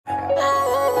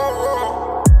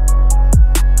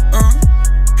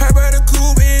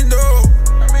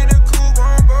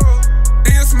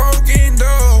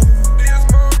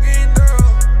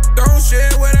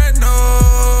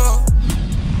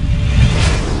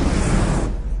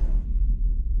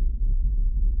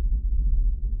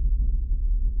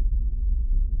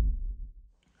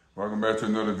Welcome back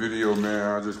to another video, man.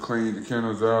 I just cleaned the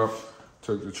kennels out,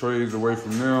 took the trays away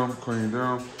from them, cleaned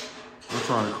them. I'm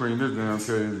trying to clean this damn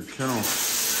cage. The kennel,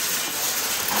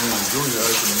 damn, Junior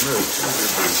acting a mess. Look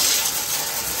at this.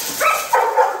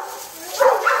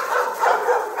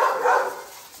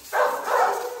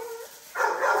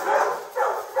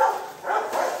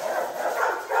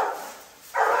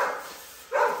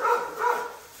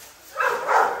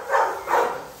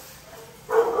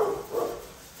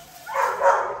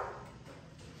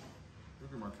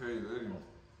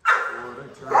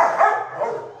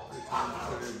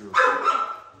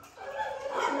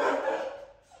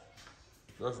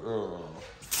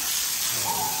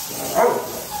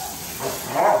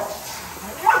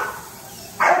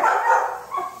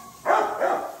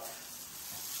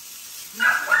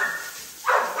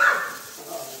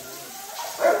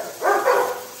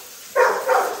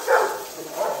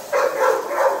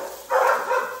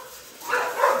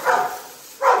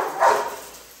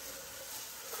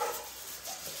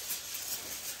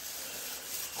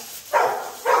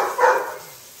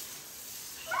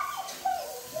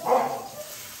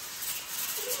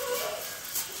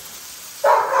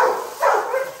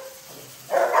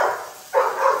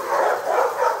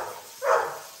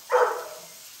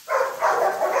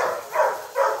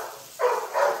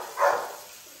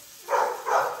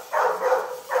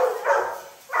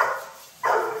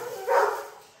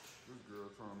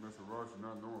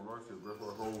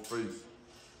 Face.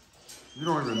 You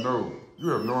don't even know. You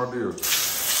have no idea. You need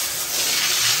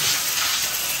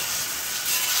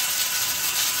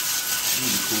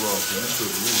to cool off, man.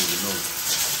 You don't even know.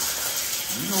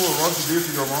 You know what Roxy did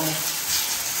to your mom?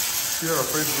 She had a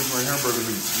face with my hamburger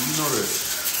meat. Do you know that?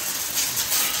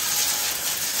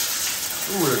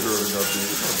 Look at that girl that got big.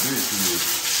 Look how big she is.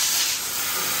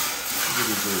 Look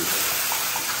at this.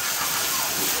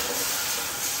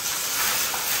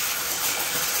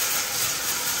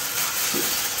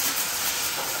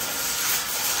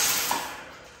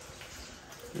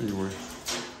 Anyway,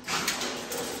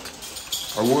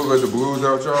 I would let the blues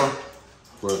out, y'all,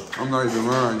 but I'm not even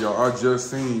lying, y'all. I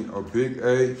just seen a big eagle.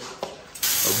 I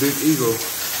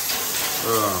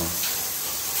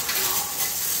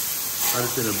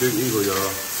just seen a big eagle,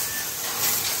 y'all,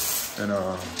 and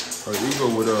an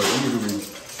eagle with eagle meat.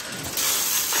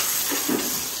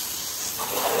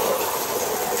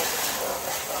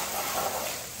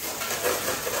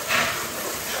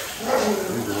 I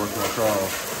need to watch my car.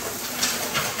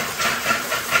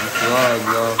 Live,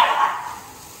 y'all.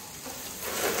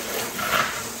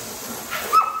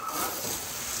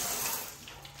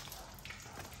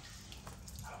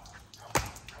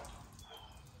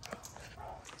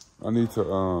 I need to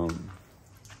I'm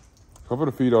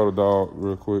gonna feed all the dog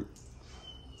real quick.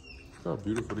 Look how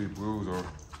beautiful these blues are.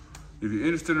 If you're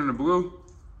interested in the blue,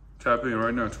 tap in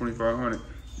right now, 2,500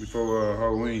 before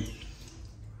Halloween.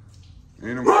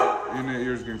 And their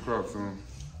ears getting cropped soon.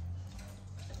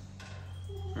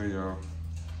 Hey y'all,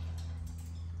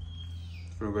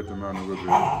 finna let them out in a little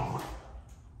bit.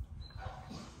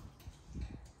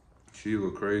 She a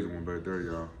little crazy one back there,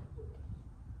 y'all.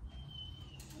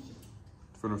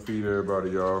 Finna feed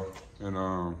everybody, y'all,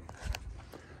 and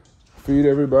feed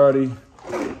everybody.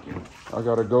 I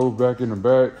gotta go back in the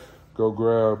back, go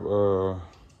grab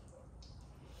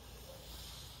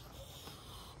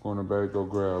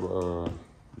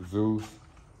Zeus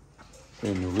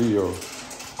and Leo.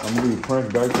 I'm gonna leave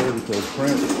Prince back there because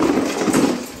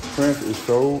Prince is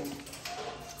sold.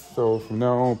 So from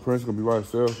now on, Prince is gonna be by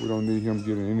himself. We don't need him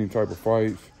getting any type of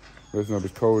fights, messing up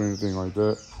his code or anything like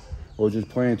that, or just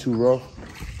playing too rough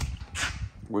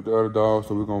with the other dogs.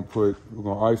 So we're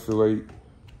gonna isolate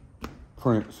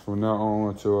Prince from now on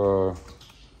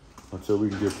until we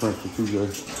can get Prince to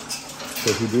TJ.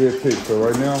 So he did pick. So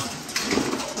right now,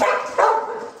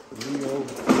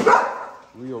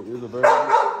 Leo is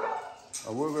available. I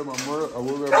will let my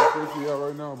Frenchie out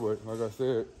right now, but like I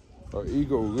said, an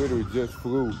eagle literally just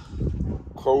flew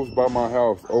close by my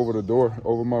house, over the door,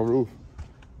 over my roof.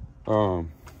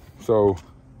 So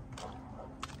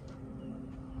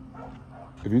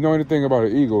if you know anything about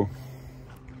an eagle,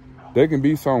 they can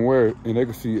be somewhere and they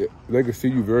can see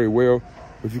you very well,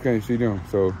 but you can't see them.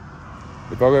 So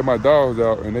if I let my dogs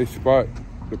out and they spot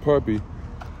the puppy,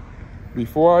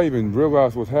 before I even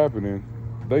realize what's happening,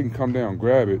 they can come down,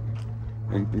 grab it,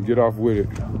 and get off with it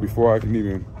before I can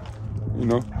even, you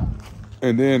know.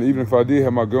 And then even if I did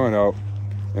have my gun out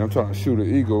and I'm trying to shoot an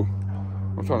eagle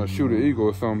or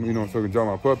something, you know, so I can draw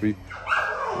my puppy,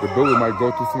 the bullet might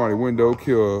go through somebody's window,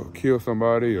 kill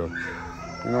somebody, or,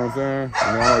 you know what I'm saying?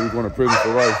 And I might be going to prison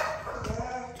for life,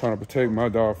 trying to protect my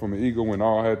dog from an eagle when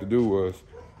all I had to do was,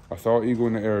 I saw an eagle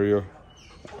in the area,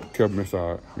 kept them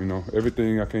inside. You know,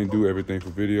 everything, I can't do everything for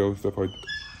video, stuff like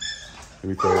that,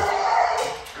 because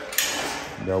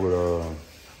that would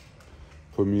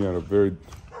put me in a very,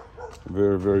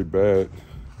 very, very bad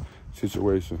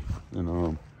situation.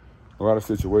 And a lot of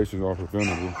situations are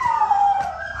preventable.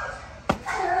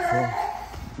 So,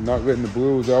 not letting the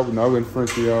blues out, but not letting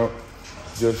Frenchie out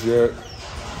just yet.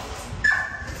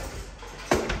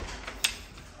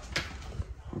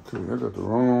 Okay, I got the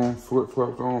wrong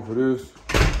flip-flops on for this.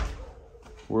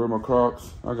 Where are my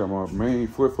Crocs? I got my main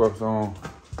flip-flops on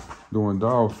doing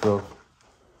dog stuff.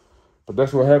 But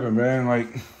that's what happened, man.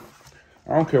 Like,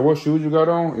 I don't care what shoes you got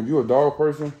on. If you're a dog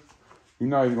person, you're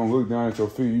not even gonna look down at your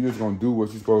feet. You're just gonna do what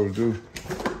you're supposed to do.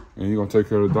 And you're gonna take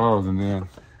care of the dogs. And then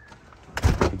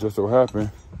it just so happened,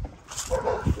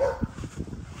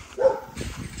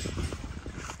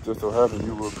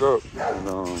 you look up and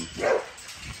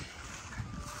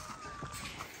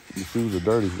your shoes are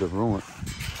dirty, just ruined.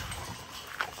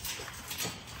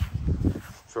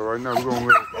 So right now we're gonna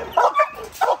let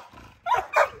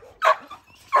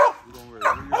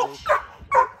Leo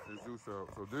and Zeus out.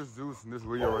 So this Zeus and this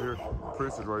Leo right here,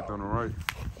 Prince is right on the right.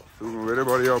 So we're gonna let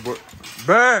everybody out, but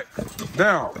back,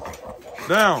 down,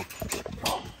 down,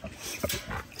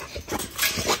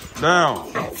 down.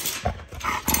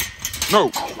 No,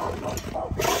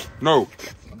 no,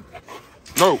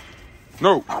 no.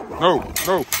 No, no, no,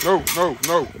 no, no, no,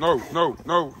 no, no, no,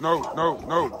 no, no,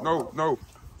 no, no, no.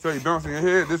 Say, bouncing your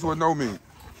head, this what no mean.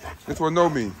 This what no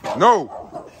mean. No,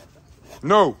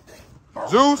 no.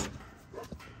 Zeus,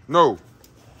 no.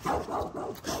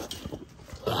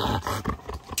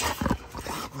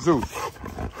 Zeus.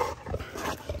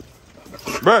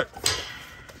 Back.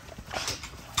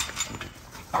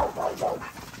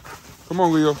 Come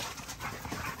on, Leo.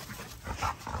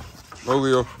 Go,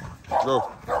 Leo.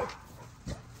 Go.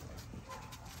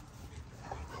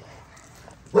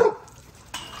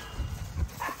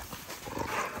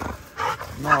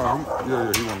 No,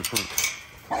 he wanted Prince.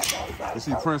 You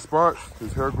see Prince spots?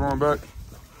 His hair growing back?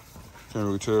 Can't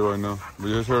really tell right now, but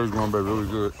his hair is growing back really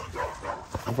good.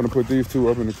 I'm gonna put these two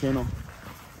up in the kennel,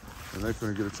 and they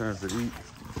finna get a chance to eat.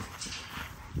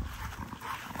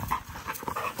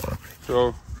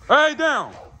 So, hey,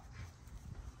 down!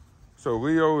 So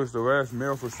Leo is the last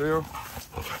male for sale.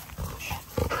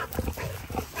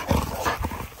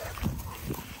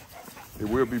 It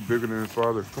will be bigger than his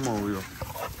father. Come on, Leo.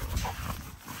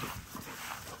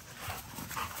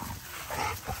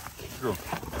 Go.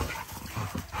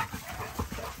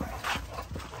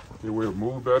 He will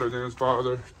move better than his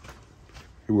father.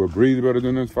 He will breathe better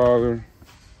than his father.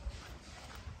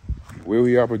 Will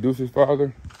he outproduce his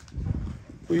father?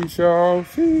 We shall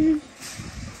see.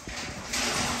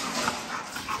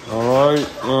 All right.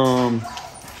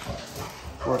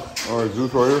 What? All right,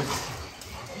 Zeus right here.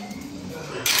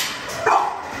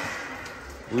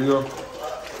 Leo,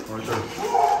 right there.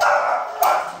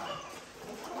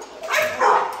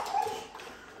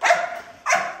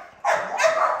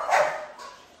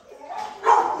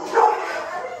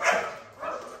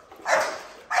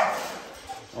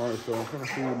 All right, so I'm gonna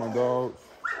feed my dogs.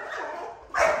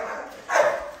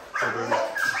 Hey, baby.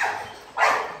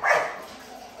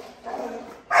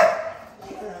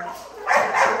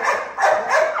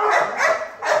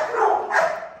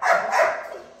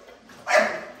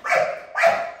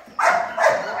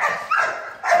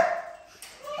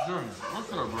 What's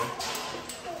up, bro?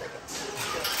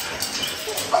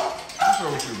 What's up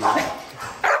with you, bro?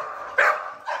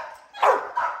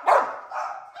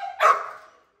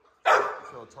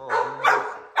 See how tall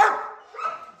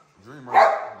Dream is?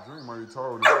 Dream might be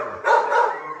taller than you.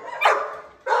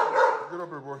 Get up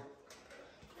here, boy.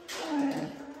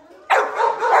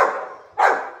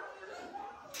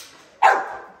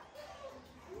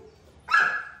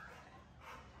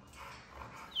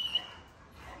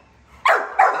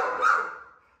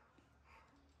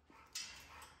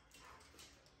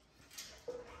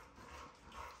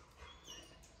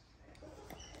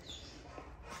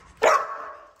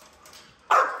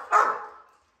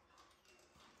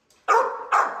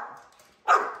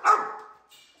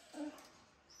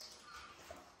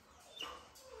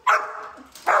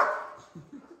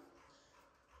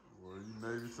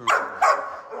 Maybe some.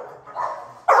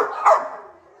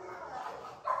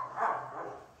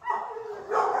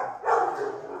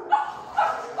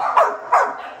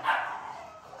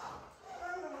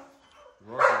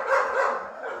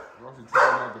 Rossi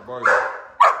trying not to bite it.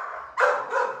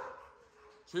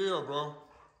 Chill, bro.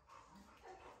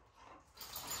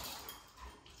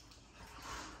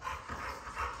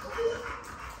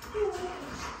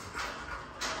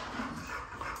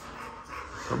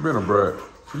 Stop being a brat.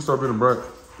 She stop being a brat.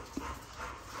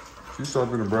 She stop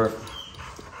being a brat.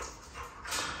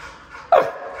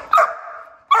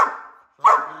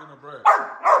 Stop being a brat.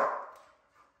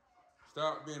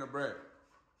 Stop being a brat.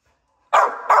 I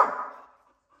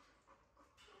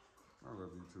love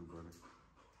you too, buddy.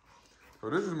 So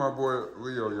this is my boy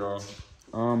Leo, y'all.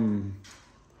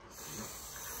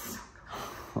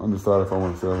 Undecided if I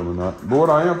want to sell him or not. But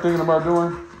what I am thinking about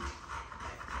doing,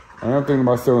 I am thinking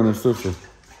about selling his sister.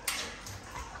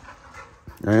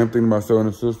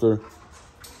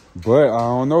 But I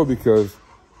don't know because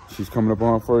she's coming up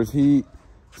on her first heat.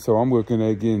 So I'm looking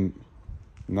at getting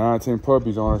 9, 10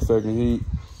 puppies on her second heat.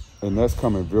 And that's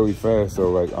coming really fast.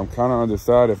 So like I'm kind of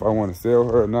undecided if I want to sell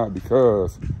her or not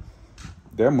because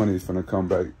that money is gonna come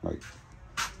back like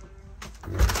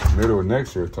middle of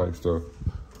next year type stuff.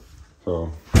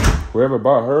 So whoever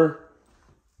bought her,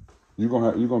 you're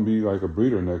gonna be like a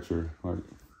breeder next year. Like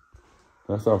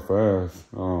that's how fast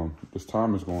this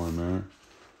time is going, man.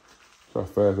 That's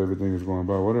how fast everything is going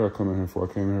by. What did I come in here for?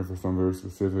 I came in here for something very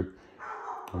specific.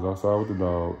 I was outside with the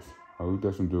dogs. I looked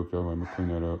at some Duke. I'm gonna clean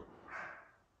that up.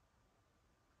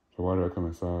 So why did I come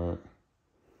inside?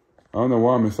 I don't know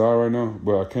why I'm inside right now,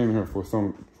 but I came here for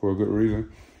a good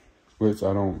reason, which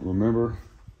I don't remember.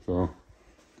 So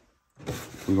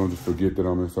we're gonna just forget that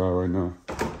I'm inside right now.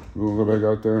 We're gonna go back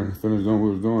out there and finish doing what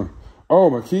we was doing. Oh,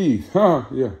 my keys, huh?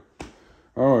 Yeah.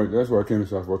 All right, that's what I came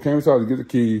inside for. I came inside to get the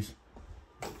keys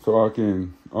so I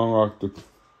can unlock the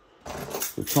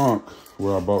trunk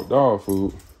where I bought dog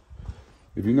food.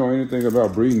 If you know anything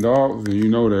about breeding dogs, then you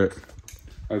know that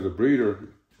as a breeder,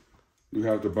 you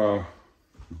have to buy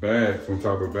bags on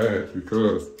top of bags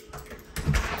because,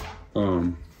 let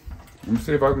me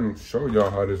see if I can show y'all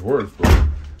how this works, but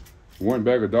one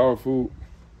bag of dog food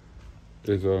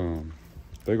is,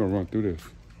 they're gonna run through this.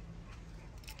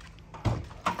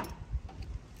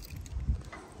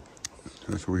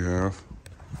 That's what we have.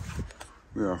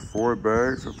 We have 4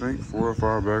 bags, I think, 4 or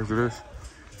 5 bags of this.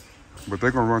 But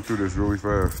they're gonna run through this really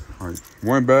fast. Like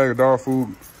one bag of dog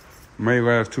food may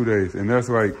last 2 days, and that's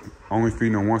like only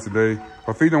feeding them once a day. If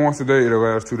I feed them once a day, it'll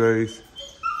last 2 days.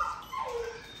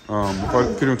 If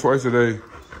I feed them twice a day,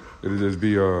 it'll just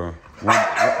be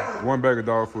one bag of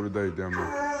dog food a day, damn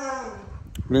near.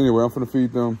 But anyway, I'm finna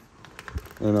feed them,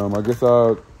 and I guess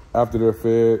after they're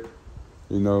fed,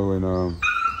 you know, and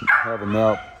have a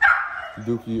nap,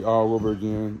 dookie all over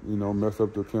again, you know, mess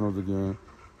up their kennels again.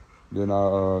 Then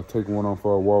I take one on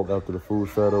for a walk after the food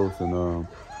settles, and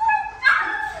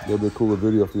that'll be a cooler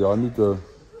video for y'all. I need to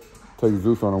take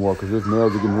Zeus on a walk because his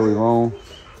nails are getting really long.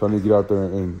 So I need to get out there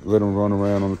and let him run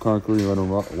around on the concrete and let him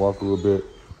walk a little bit.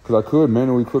 Because I could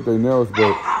manually clip their nails,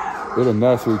 but it'll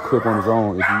naturally clip on its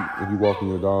own if you walking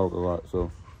your dog a lot. So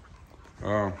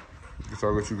I guess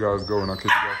I'll let you guys go and I'll catch you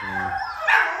guys on.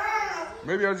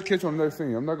 Maybe I'll just catch you on the next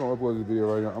scene. I'm not gonna upload this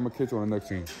video right now. I'm gonna catch you on the next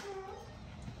scene.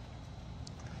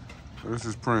 This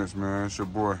is Prince, man. It's your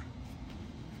boy.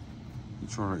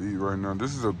 He's trying to eat right now.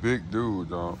 This is a big dude,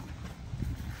 dog.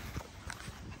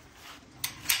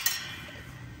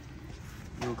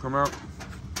 You gonna come out?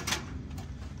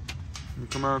 You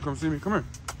come out and come see me? Come here.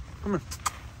 Come here.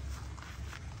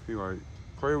 He like,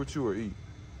 play with you or eat?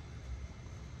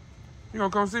 You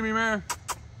gonna come see me, man?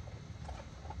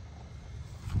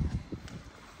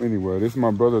 Anyway, this is my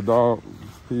brother dog.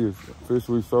 He is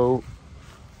officially sold.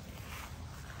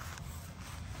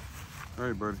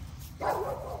 Hey, buddy.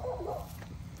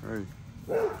 Hey.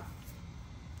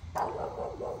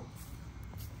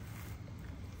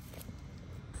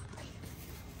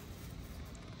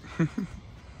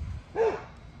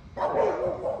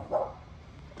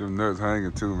 Them nuts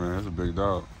hanging too, man. That's a big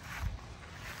dog.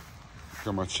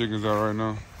 Got my chickens out right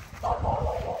now.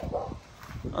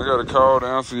 I got a call to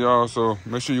answer y'all, so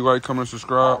make sure you like, comment,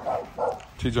 subscribe.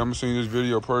 TJ, I'm gonna send you this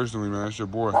video personally, man. It's your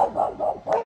boy.